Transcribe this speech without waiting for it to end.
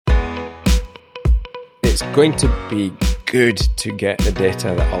it's going to be good to get the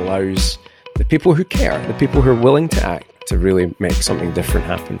data that allows the people who care, the people who are willing to act, to really make something different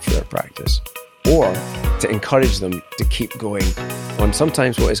happen for their practice, or to encourage them to keep going on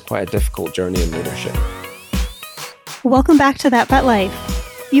sometimes what is quite a difficult journey in leadership. Welcome back to That Vet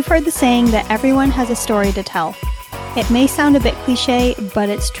Life. You've heard the saying that everyone has a story to tell. It may sound a bit cliche, but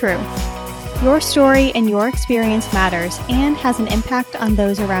it's true. Your story and your experience matters and has an impact on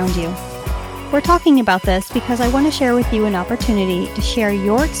those around you. We're talking about this because I want to share with you an opportunity to share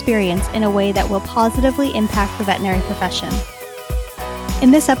your experience in a way that will positively impact the veterinary profession.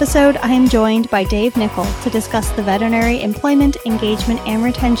 In this episode, I am joined by Dave Nicol to discuss the Veterinary Employment, Engagement, and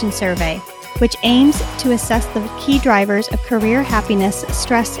Retention Survey, which aims to assess the key drivers of career happiness,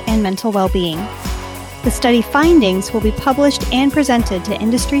 stress, and mental well-being. The study findings will be published and presented to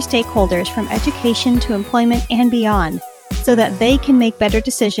industry stakeholders from education to employment and beyond, so that they can make better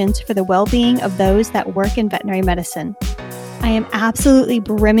decisions for the well-being of those that work in veterinary medicine. I am absolutely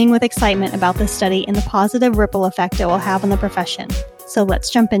brimming with excitement about this study and the positive ripple effect it will have on the profession. So let's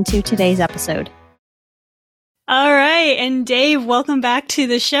jump into today's episode. All right, and Dave, welcome back to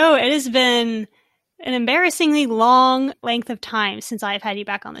the show. It has been an embarrassingly long length of time since I've had you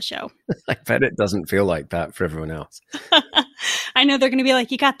back on the show. I bet it doesn't feel like that for everyone else. I know they're going to be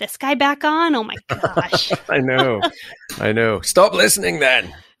like, you got this guy back on? Oh my gosh. I know. Stop listening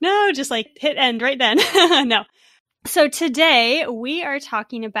then. No, just like hit end right then. No. So today we are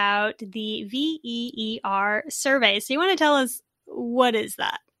talking about the VEER survey. So you want to tell us, what is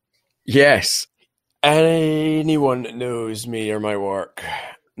that? Yes. Anyone that knows me or my work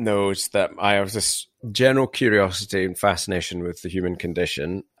knows that I have this general curiosity and fascination with the human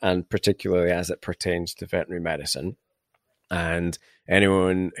condition, and particularly as it pertains to veterinary medicine. And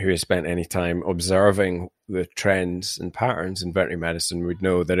anyone who has spent any time observing the trends and patterns in veterinary medicine would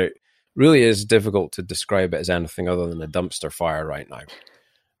know that it really is difficult to describe it as anything other than a dumpster fire right now.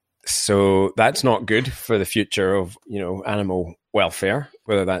 So that's not good for the future of, animal welfare,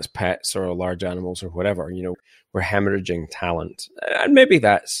 whether that's pets or large animals or whatever. We're hemorrhaging talent. And maybe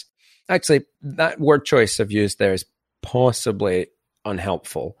that's actually, that word choice I've used there is possibly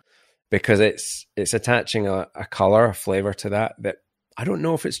unhelpful, because it's attaching a color, a flavor to that I don't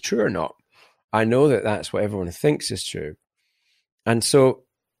know if it's true or not. I know that that's what everyone thinks is true. And so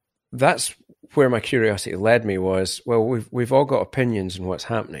that's where my curiosity led me was, well, we've all got opinions on what's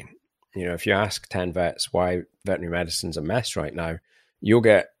happening. If you ask 10 vets why veterinary medicine's a mess right now, you'll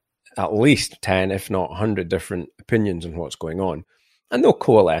get at least 10, if not 100 different opinions on what's going on. And they'll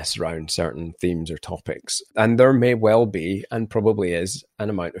coalesce around certain themes or topics. And there may well be, and probably is, an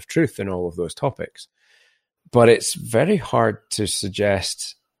amount of truth in all of those topics. But it's very hard to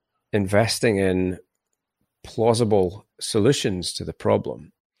suggest investing in plausible solutions to the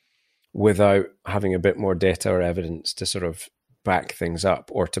problem without having a bit more data or evidence to sort of back things up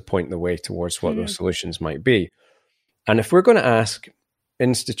or to point the way towards what those solutions might be. And if we're going to ask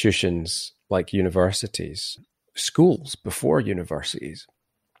institutions like universities, schools before universities,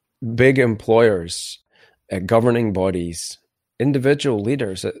 big employers, governing bodies, individual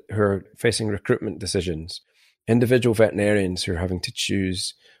leaders who are facing recruitment decisions, individual veterinarians who are having to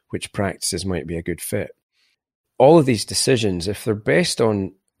choose which practices might be a good fit, all of these decisions, if they're based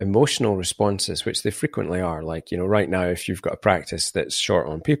on emotional responses, which they frequently are, like, right now, if you've got a practice that's short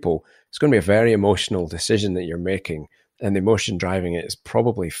on people, it's going to be a very emotional decision that you're making. And the emotion driving it is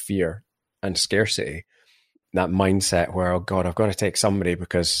probably fear and scarcity. That mindset where, oh God, I've got to take somebody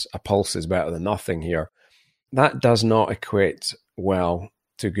because a pulse is better than nothing here. That does not equate well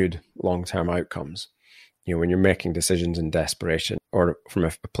to good long-term outcomes, when you're making decisions in desperation or from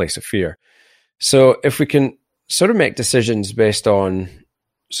a place of fear. So if we can sort of make decisions based on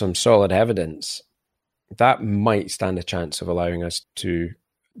some solid evidence, that might stand a chance of allowing us to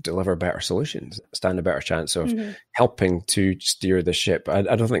deliver better solutions, stand a better chance of helping to steer the ship. I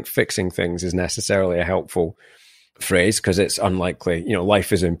don't think fixing things is necessarily a helpful phrase, because it's unlikely,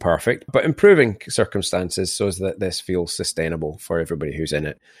 life is imperfect, but improving circumstances so that this feels sustainable for everybody who's in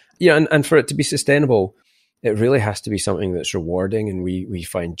it. And for it to be sustainable, it really has to be something that's rewarding and we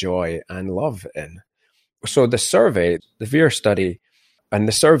find joy and love in. So the survey, the VEER study, and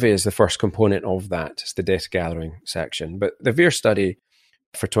the survey is the first component of that. It's the data gathering section. But the VEER study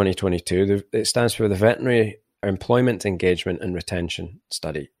for 2022, it stands for the Veterinary Employment, Engagement and Retention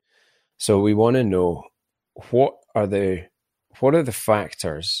Study. So we want to know what are the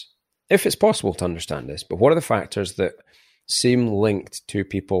factors, if it's possible to understand this, but what are the factors that seem linked to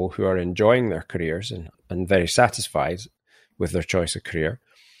people who are enjoying their careers and very satisfied with their choice of career?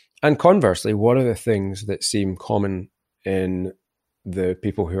 And conversely, what are the things that seem common in the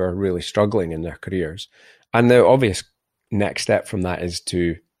people who are really struggling in their careers. And the obvious next step from that is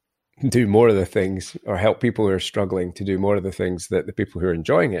to do more of the things, or help people who are struggling to do more of the things that the people who are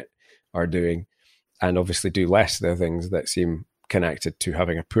enjoying it are doing, and obviously do less of the things that seem connected to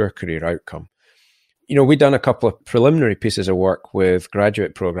having a poor career outcome. We've done a couple of preliminary pieces of work with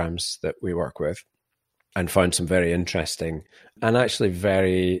graduate programs that we work with, and found some very interesting and actually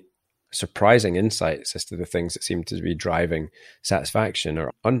very surprising insights as to the things that seem to be driving satisfaction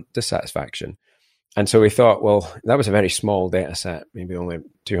or dissatisfaction. And so we thought, well, that was a very small data set, maybe only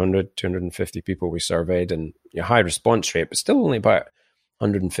 200, 250 people we surveyed, and a high response rate, but still only about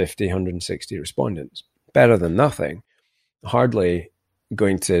 150, 160 respondents. Better than nothing. Hardly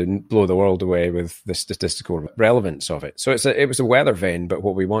going to blow the world away with the statistical relevance of it. So it was a weather vane, but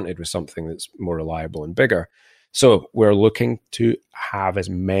what we wanted was something that's more reliable and bigger. So we're looking to have as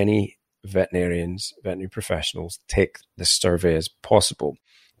many veterinary professionals take this survey as possible.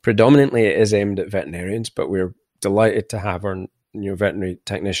 Predominantly it is aimed at veterinarians, but we're delighted to have our veterinary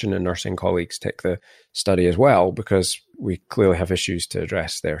technician and nursing colleagues take the study as well, because we clearly have issues to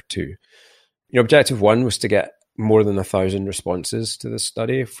address there too. Objective one was to get more than 1,000 responses to this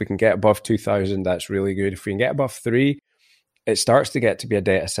study. If we can get above 2,000, that's really good. If we can get above 3, it starts to get to be a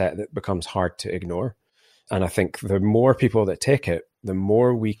data set that becomes hard to ignore. And I think the more people that take it, the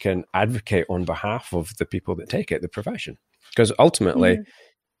more we can advocate on behalf of the people that take it, the profession. Because ultimately,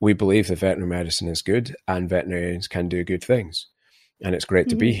 we believe that veterinary medicine is good and veterinarians can do good things. And it's great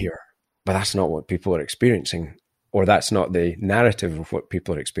to be here. But that's not what people are experiencing, or that's not the narrative of what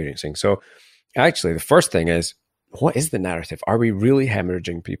people are experiencing. So actually, the first thing is, what is the narrative? Are we really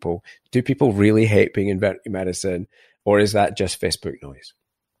hemorrhaging people? Do people really hate being in veterinary medicine? Or is that just Facebook noise?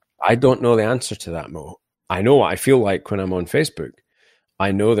 I don't know the answer to that, Mo. I know what I feel like when I'm on Facebook.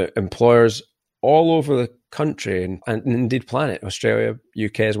 I know that employers all over the country and indeed planet, Australia,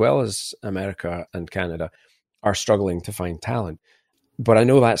 UK, as well as America and Canada, are struggling to find talent. But I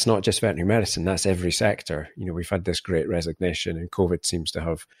know that's not just veterinary medicine, that's every sector. We've had this great resignation, and COVID seems to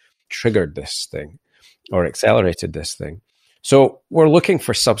have triggered this thing or accelerated this thing. So we're looking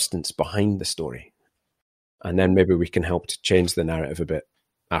for substance behind the story. And then maybe we can help to change the narrative a bit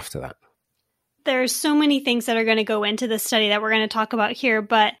after that. There's so many things that are going to go into this study that we're going to talk about here,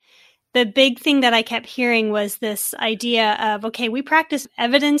 but the big thing that I kept hearing was this idea of, okay, we practice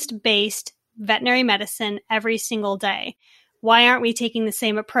evidence-based veterinary medicine every single day. Why aren't we taking the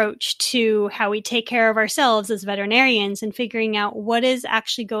same approach to how we take care of ourselves as veterinarians and figuring out what is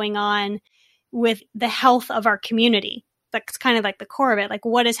actually going on with the health of our community? That's kind of like the core of it, like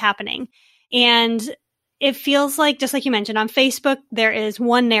what is happening. And it feels like, just like you mentioned, on Facebook, there is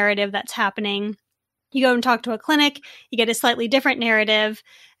one narrative that's happening. You go and talk to a clinic, you get a slightly different narrative.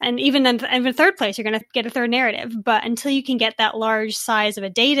 And even in third place, you're going to get a third narrative. But until you can get that large size of a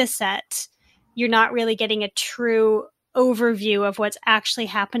data set, you're not really getting a true overview of what's actually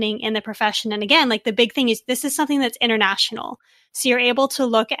happening in the profession. And again, like the big thing is this is something that's international. So you're able to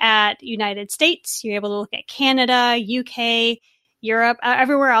look at United States, you're able to look at Canada, UK, Europe,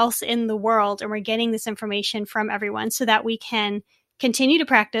 everywhere else in the world. And we're getting this information from everyone so that we can continue to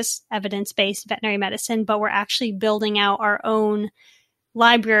practice evidence-based veterinary medicine, but we're actually building out our own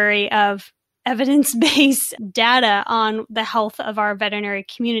library of evidence-based data on the health of our veterinary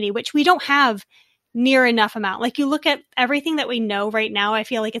community, which we don't have near enough amount. Like you look at everything that we know right now, I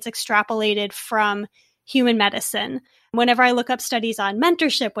feel like it's extrapolated from human medicine. Whenever I look up studies on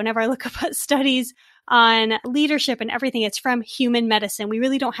mentorship, whenever I look up studies on leadership and everything, it's from human medicine. We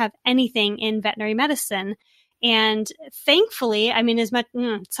really don't have anything in veterinary medicine. And thankfully, I mean, it's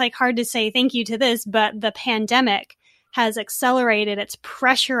like hard to say thank you to this, but the pandemic has accelerated, it's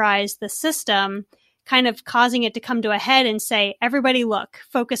pressurized the system, kind of causing it to come to a head and say, everybody look,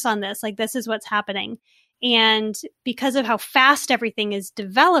 focus on this, like this is what's happening. And because of how fast everything is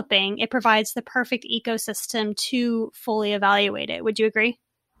developing, it provides the perfect ecosystem to fully evaluate it. Would you agree?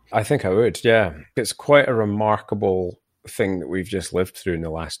 I think I would, yeah. It's quite a remarkable thing that we've just lived through in the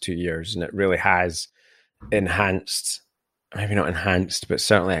last 2 years, and it really has enhanced, maybe not enhanced, but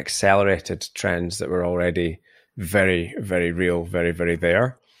certainly accelerated trends that were already very, very real, very, very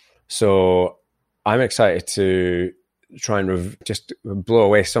there. So I'm excited to try and just blow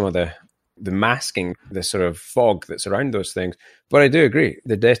away some of the masking, the sort of fog that's around those things. But I do agree,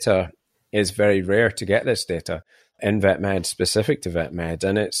 the data is very rare to get this data in vet med, specific to vet med.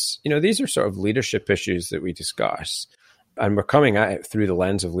 And it's, these are sort of leadership issues that we discuss. And we're coming at it through the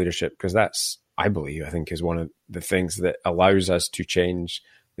lens of leadership, because that's, I think is one of the things that allows us to change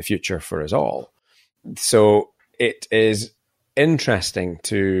the future for us all. So it is interesting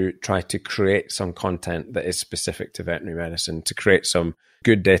to try to create some content that is specific to veterinary medicine, to create some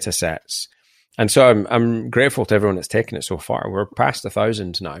good data sets. And so I'm grateful to everyone that's taken it so far. We're past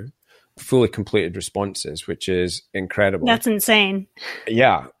 1,000 now, fully completed responses, which is incredible. That's insane.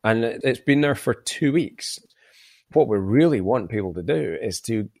 Yeah. And it's been there for 2 weeks. What we really want people to do is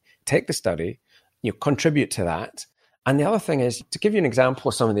to take the study, contribute to that. And the other thing is, to give you an example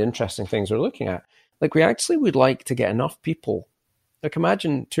of some of the interesting things we're looking at, like we actually would like to get enough people. Like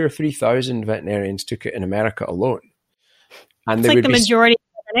imagine 2,000 or 3,000 veterinarians took it in America alone. And it's like the majority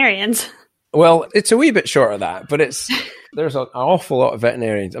of veterinarians. Well, it's a wee bit short of that, but there's an awful lot of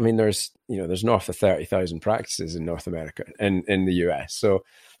veterinarians. I mean, there's north of 30,000 practices in North America and in the US. So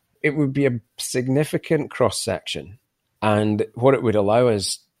it would be a significant cross section. And what it would allow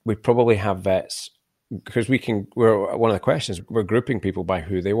us, we'd probably have vets, because one of the questions, we're grouping people by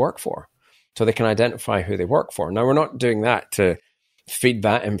who they work for. So they can identify who they work for. Now, we're not doing that to feed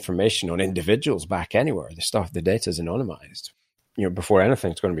that information on individuals back anywhere. The data is anonymized, before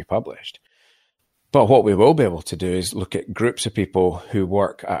anything's going to be published. But what we will be able to do is look at groups of people who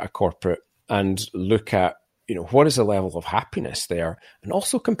work at a corporate and look at, what is the level of happiness there, and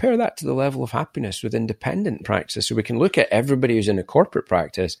also compare that to the level of happiness with independent practices. So we can look at everybody who's in a corporate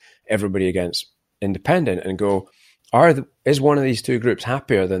practice, everybody against independent, and go, is one of these two groups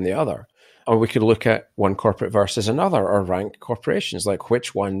happier than the other? Or we could look at one corporate versus another, or rank corporations, like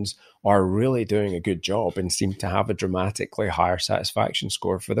which ones are really doing a good job and seem to have a dramatically higher satisfaction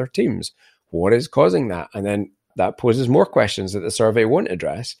score for their teams. What is causing that? And then that poses more questions that the survey won't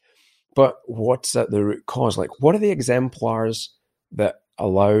address. But what's at the root cause? Like, what are the exemplars that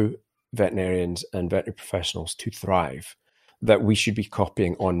allow veterinarians and veterinary professionals to thrive that we should be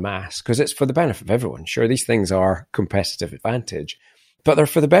copying en masse? Because it's for the benefit of everyone. Sure, these things are competitive advantage, but they're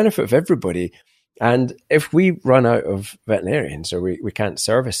for the benefit of everybody. And if we run out of veterinarians or we can't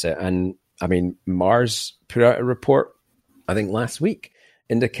service it, and I mean, Mars put out a report, I think last week,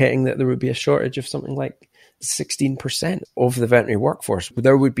 indicating that there would be a shortage of something like 16% of the veterinary workforce.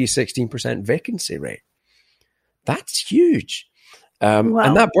 There would be 16% vacancy rate. That's huge. Wow.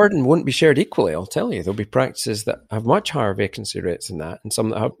 And that burden won't be shared equally, I'll tell you. There'll be practices that have much higher vacancy rates than that, and some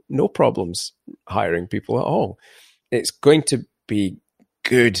that have no problems hiring people at all. It's going to be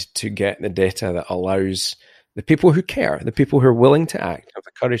good to get the data that allows the people who care, the people who are willing to act, have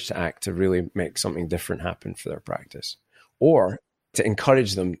the courage to act, to really make something different happen for their practice, or to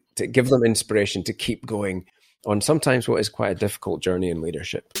encourage them, to give them inspiration to keep going on sometimes what is quite a difficult journey in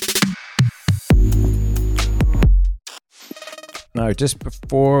leadership. Now, just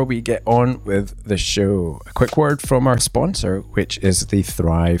before we get on with the show, a quick word from our sponsor, which is the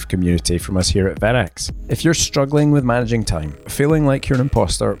Thrive community from us here at VetX. If you're struggling with managing time, feeling like you're an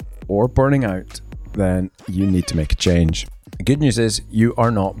imposter, or burning out, then you need to make a change. The good news is you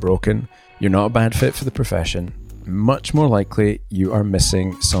are not broken. You're not a bad fit for the profession. Much more likely, you are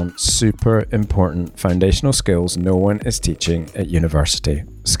missing some super important foundational skills no one is teaching at university.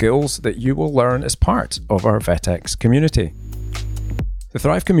 Skills that you will learn as part of our VetX community. The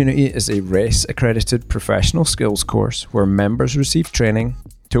Thrive community is a RACE-accredited professional skills course where members receive training,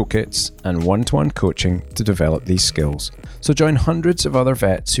 toolkits, and one-to-one coaching to develop these skills. So join hundreds of other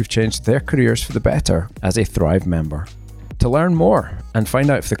vets who've changed their careers for the better as a Thrive member. To learn more and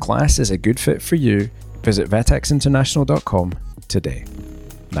find out if the class is a good fit for you, visit vetexinternational.com today.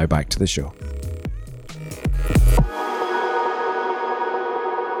 Now back to the show.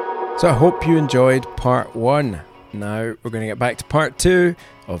 So I hope you enjoyed part one. Now we're going to get back to part two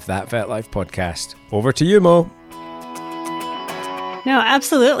of That Vet Life podcast. Over to you, Mo. No,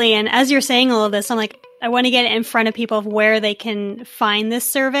 absolutely. And as you're saying all of this, I'm like, I want to get it in front of people of where they can find this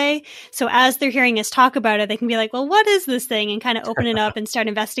survey. So as they're hearing us talk about it, they can be like, well, what is this thing? And kind of open it up and start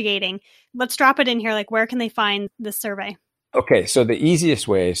investigating. Let's drop it in here. Like, where can they find this survey? Okay, so the easiest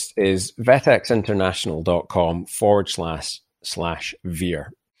way is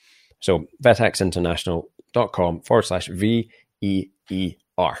vetexinternational.com/VEER. So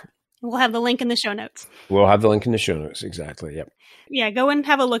vetexinternational.com/VEER. We'll have the link in the show notes. We'll have the link in the show notes, exactly, yep. Yeah, go and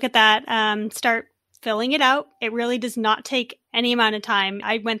have a look at that. Start filling it out. It really does not take any amount of time.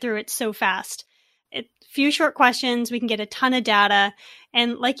 I went through it so fast. Few short questions, we can get a ton of data.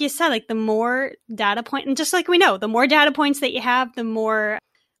 And like you said, like the more data point, and just like we know, the more data points that you have, the more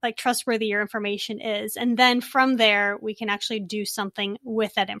like trustworthy your information is. And then from there, we can actually do something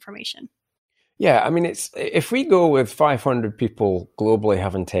with that information. Yeah, I mean, if we go with 500 people globally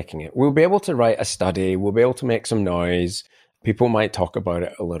having taken it, we'll be able to write a study, we'll be able to make some noise, people might talk about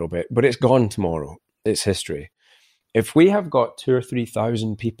it a little bit, but it's gone tomorrow. It's history. If we have got 2,000 or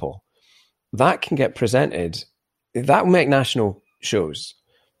 3,000 people, that can get presented that will make national shows.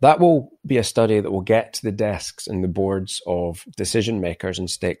 That will be a study that will get to the desks and the boards of decision makers and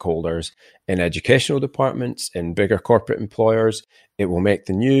stakeholders in educational departments, in bigger corporate employers. It will make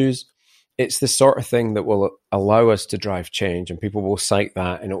the news. It's the sort of thing that will allow us to drive change, and people will cite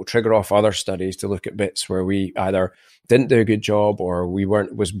that, and it will trigger off other studies to look at bits where we either didn't do a good job or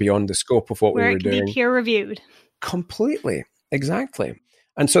was beyond the scope of what we were doing. Where it can be peer reviewed. Completely. Exactly.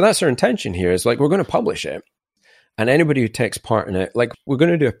 And so that's our intention here, is like, we're going to publish it. And anybody who takes part in it, like, we're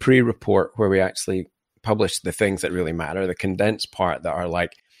going to do a pre-report where we actually publish the things that really matter, the condensed part that are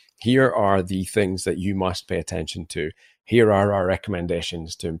like, here are the things that you must pay attention to. Here are our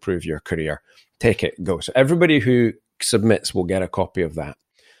recommendations to improve your career. Take it, go. So everybody who submits will get a copy of that.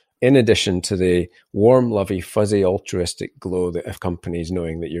 In addition to the warm, lovey, fuzzy, altruistic glow that accompanies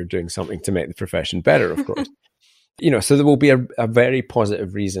knowing that you're doing something to make the profession better, of course. So there will be a very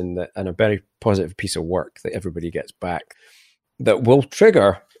positive reason and a very positive piece of work that everybody gets back that will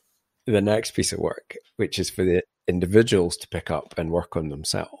trigger the next piece of work, which is for the individuals to pick up and work on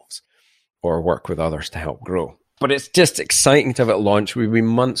themselves or work with others to help grow. But it's just exciting to have it launched. We've been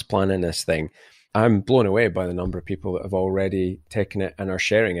months planning this thing. I'm blown away by the number of people that have already taken it and are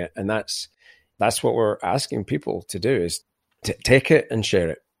sharing it. And that's what we're asking people to do, is to take it and share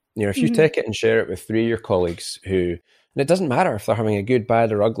it. If you take it and share it with 3 of your colleagues and it doesn't matter if they're having a good,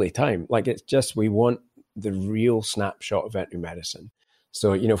 bad, or ugly time. Like, it's just, we want the real snapshot of veterinary medicine.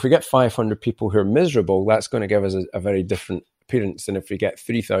 So, if we get 500 people who are miserable, that's going to give us a very different appearance than if we get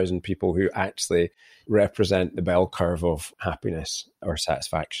 3,000 people who actually represent the bell curve of happiness or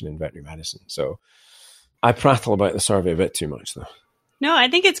satisfaction in veterinary medicine. So I prattle about the survey a bit too much, though. No, I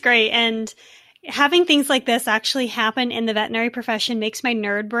think it's great. And having things like this actually happen in the veterinary profession makes my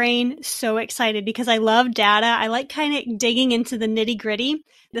nerd brain so excited, because I love data. I like kind of digging into the nitty gritty.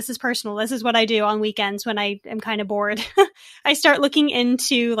 This is personal. This is what I do on weekends when I am kind of bored. I start looking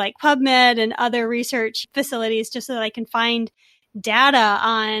into like PubMed and other research facilities just so that I can find data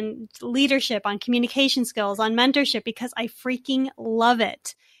on leadership, on communication skills, on mentorship, because I freaking love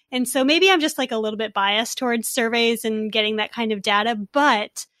it. And so maybe I'm just like a little bit biased towards surveys and getting that kind of data,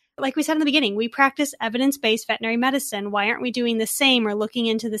 but like we said in the beginning, we practice evidence-based veterinary medicine. Why aren't we doing the same or looking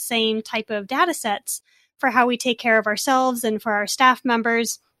into the same type of data sets for how we take care of ourselves and for our staff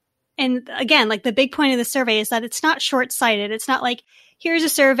members? And again, like, the big point of the survey is that it's not short-sighted. It's not like, here's a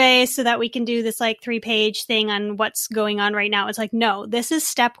survey so that we can do this like 3-page thing on what's going on right now. It's like, no, this is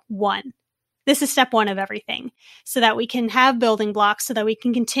step one. This is step one of everything, so that we can have building blocks, so that we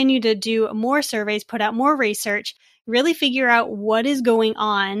can continue to do more surveys, put out more research, really figure out what is going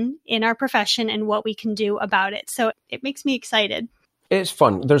on in our profession and what we can do about it. So it makes me excited. It's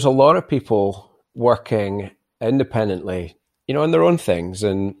fun. There's a lot of people working independently, in their own things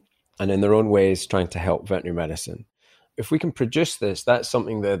and in their own ways, trying to help veterinary medicine. If we can produce this, that's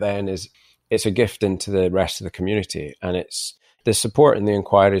something that then it's a gift into the rest of the community. And it's the support and the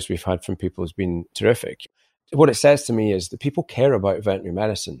inquiries we've had from people has been terrific. What it says to me is that people care about veterinary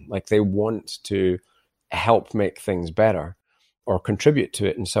medicine. Like, they want to help make things better or contribute to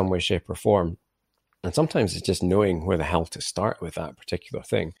it in some way, shape, or form. And sometimes it's just knowing where the hell to start with that particular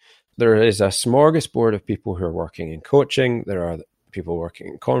thing. There is a smorgasbord of people who are working in coaching. There are people working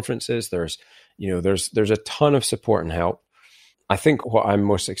in conferences. There's a ton of support and help. I think what I'm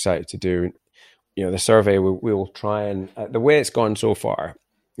most excited to do, the survey, we will try and, the way it's gone so far,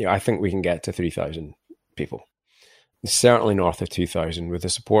 I think we can get to 3,000 people. Certainly north of 2,000 with the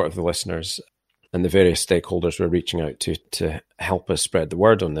support of the listeners and the various stakeholders we're reaching out to help us spread the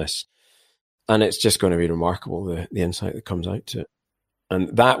word on this. And it's just going to be remarkable, the insight that comes out to it.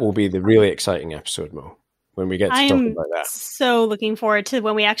 And that will be the really exciting episode, Mo, when we get to talk about that. I'm so looking forward to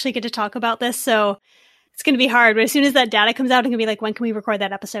when we actually get to talk about this. So it's going to be hard. But as soon as that data comes out, I'm going to be like, when can we record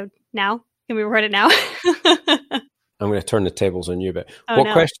that episode? Now? Can we record it now? I'm going to turn the tables on you a bit.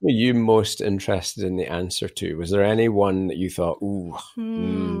 What question are you most interested in the answer to? Was there any one that you thought,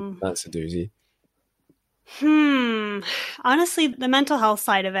 that's a doozy? Honestly, the mental health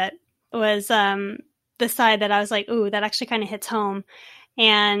side of it was the side that I was like, that actually kind of hits home.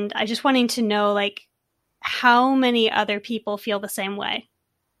 And I just wanting to know, like, how many other people feel the same way.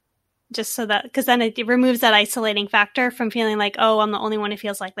 Just so that, because then it removes that isolating factor from feeling like, I'm the only one who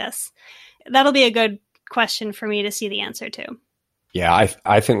feels like this. That'll be a good question for me to see the answer to. Yeah,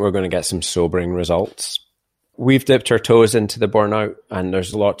 I think we're going to get some sobering results. We've dipped our toes into the burnout, and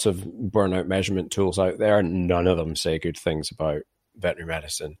there's lots of burnout measurement tools out there. None of them say good things about veterinary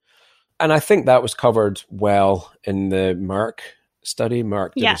medicine. And I think that was covered well in the Merck study.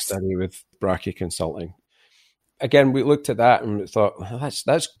 Merck did a study with Brachy Consulting. Again, we looked at that and thought,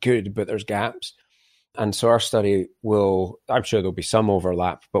 that's good, but there's gaps. And so our study will, I'm sure there'll be some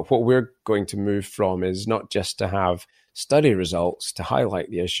overlap, but what we're going to move from is not just to have study results to highlight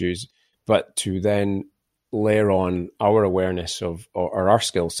the issues, but to then layer on our awareness of or our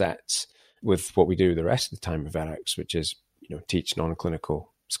skill sets with what we do the rest of the time with VEERing, which is, teach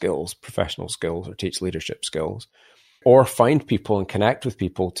non-clinical skills, professional skills, or teach leadership skills, or find people and connect with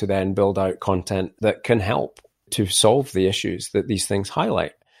people to then build out content that can help to solve the issues that these things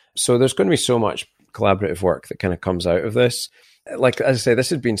highlight. So there's going to be so much collaborative work that kind of comes out of this. Like, as I say, this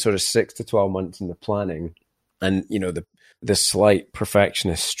has been sort of 6 to 12 months in the planning. And, the slight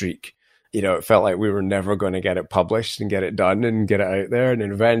perfectionist streak, it felt like we were never going to get it published and get it done and get it out there. And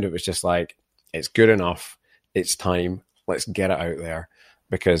in the end, it was just like, it's good enough. It's time. Let's get it out there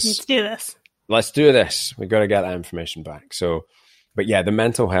because let's do this. Let's do this. We've got to get that information back. So, but yeah, the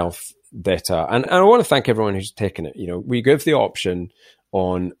mental health data, and I want to thank everyone who's taken it. We give the option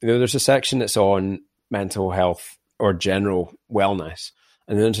on, there's a section that's on mental health or general wellness.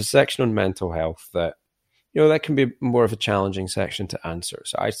 And then there's a section on mental health that, that can be more of a challenging section to answer.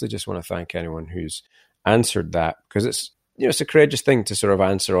 So I actually just want to thank anyone who's answered that, because it's, it's a courageous thing to sort of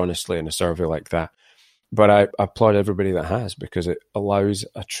answer honestly in a survey like that. But I applaud everybody that has, because it allows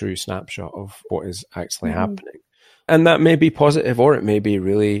a true snapshot of what is actually happening. And that may be positive or it may be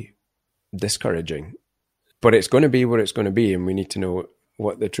really discouraging, but it's going to be what it's going to be. And we need to know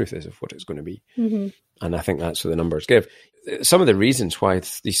what the truth is of what it's going to be. And I think that's what the numbers give. Some of the reasons why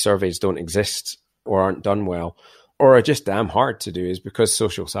these surveys don't exist or aren't done well or are just damn hard to do is because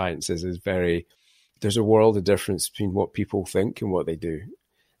social sciences is there's a world of difference between what people think and what they do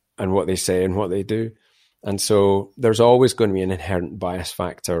and what they say and what they do. And so there's always going to be an inherent bias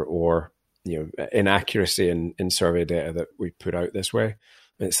factor or, inaccuracy in survey data that we put out this way.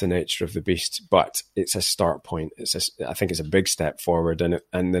 It's the nature of the beast, but it's a start point. I think it's a big step forward,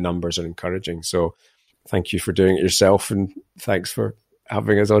 and the numbers are encouraging. So thank you for doing it yourself, and thanks for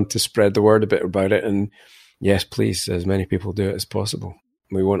having us on to spread the word a bit about it. And yes, please, as many people do it as possible.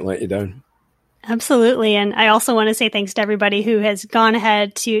 We won't let you down. Absolutely. And I also want to say thanks to everybody who has gone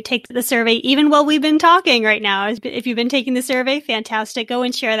ahead to take the survey, even while we've been talking right now. If you've been taking the survey, fantastic. Go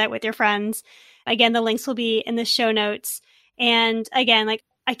and share that with your friends. Again, the links will be in the show notes. And again,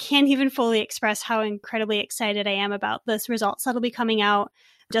 I can't even fully express how incredibly excited I am about this results that'll be coming out.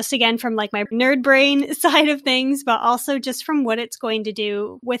 Just again, from my nerd brain side of things, but also just from what it's going to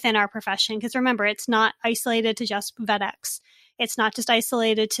do within our profession. Because remember, it's not isolated to just VEERing. It's not just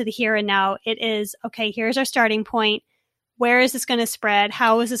isolated to the here and now. It is, okay, here's our starting point. Where is this going to spread?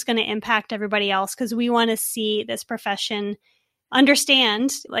 How is this going to impact everybody else? Because we want to see this profession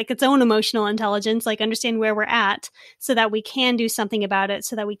understand its own emotional intelligence, understand where we're at so that we can do something about it,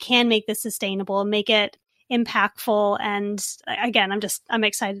 so that we can make this sustainable, make it impactful. And again, I'm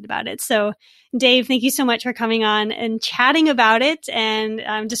excited about it. So Dave, thank you so much for coming on and chatting about it.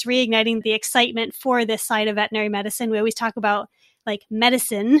 And just reigniting the excitement for this side of veterinary medicine. We always talk about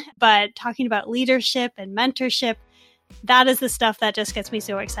medicine, but talking about leadership and mentorship, that is the stuff that just gets me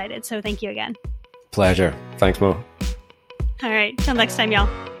so excited. So thank you again. Pleasure. Thanks, Mo. All right. Till next time, y'all.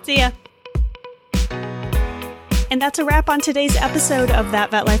 See ya. And that's a wrap on today's episode of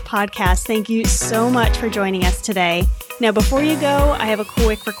That Vet Life podcast. Thank you so much for joining us today. Now, before you go, I have a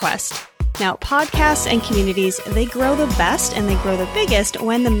quick request. Now, podcasts and communities, they grow the best and they grow the biggest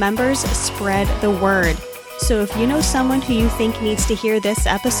when the members spread the word. So if you know someone who you think needs to hear this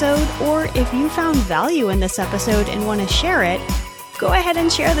episode, or if you found value in this episode and want to share it, go ahead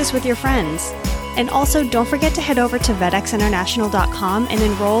and share this with your friends. And also, don't forget to head over to vetxinternational.com and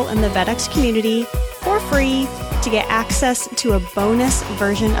enroll in the VetX community for free to get access to a bonus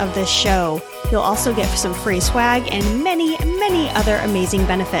version of this show. You'll also get some free swag and many, many other amazing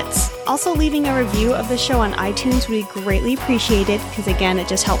benefits. Also, leaving a review of the show on iTunes would be greatly appreciated because, again, it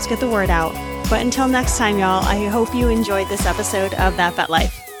just helps get the word out. But until next time, y'all, I hope you enjoyed this episode of That Vet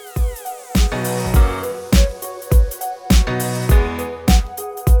Life.